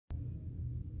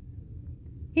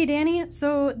Hey Danny,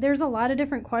 so there's a lot of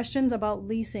different questions about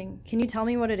leasing. Can you tell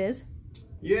me what it is?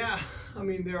 Yeah, I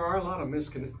mean, there are a lot of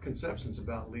misconceptions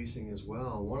about leasing as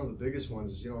well. One of the biggest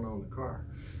ones is you don't own the car.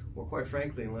 Well, quite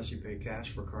frankly, unless you pay cash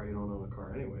for a car, you don't own the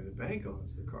car anyway. The bank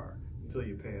owns the car until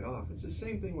you pay it off. It's the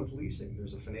same thing with leasing.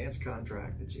 There's a finance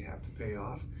contract that you have to pay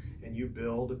off, and you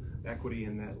build equity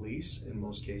in that lease in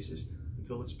most cases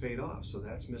until it's paid off. So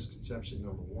that's misconception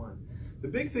number one. The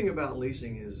big thing about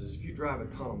leasing is if you drive a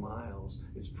ton of miles,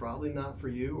 it's probably not for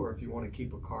you, or if you want to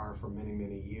keep a car for many,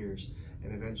 many years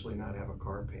and eventually not have a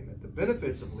car payment. The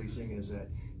benefits of leasing is that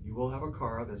you will have a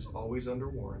car that's always under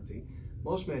warranty.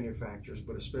 Most manufacturers,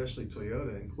 but especially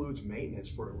Toyota, includes maintenance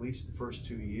for at least the first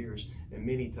 2 years, and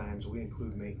many times we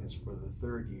include maintenance for the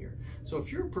third year. So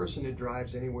if you're a person that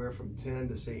drives anywhere from 10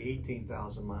 to say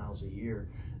 18,000 miles a year,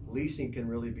 leasing can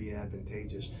really be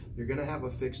advantageous. You're going to have a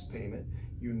fixed payment.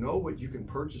 You know what you can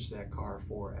purchase that car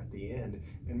for at the end.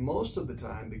 And most of the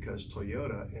time, because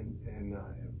Toyota in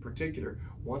particular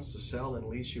wants to sell and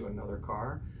lease you another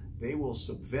car, they will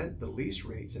subvent the lease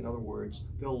rates. In other words,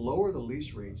 they'll lower the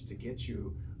lease rates to get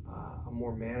you a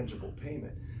more manageable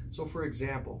payment. So for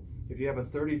example, if you have a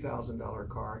 $30,000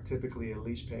 car, typically a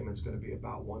lease payment is going to be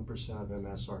about 1% of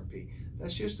MSRP.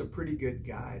 That's just a pretty good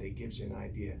guide. It gives you an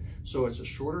idea. So it's a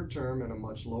shorter term and a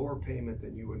much lower payment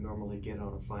than you would normally get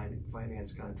on a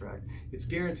finance contract. It's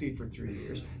guaranteed for 3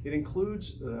 years. It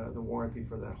includes the warranty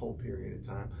for that whole period of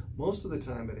time. Most of the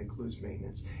time it includes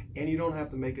maintenance, and you don't have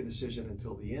to make a decision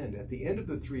until the end. At the end of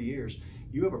the 3 years,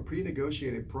 you have a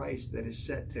pre-negotiated price that is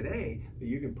set today that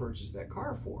you can purchase that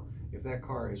car for. If that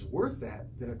car is worth that,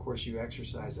 then of course you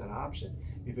exercise that option.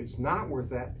 If it's not worth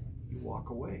that, you walk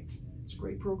away. It's a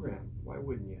great program. Why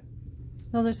wouldn't you?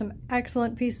 Those are some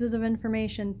excellent pieces of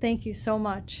information. Thank you so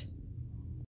much.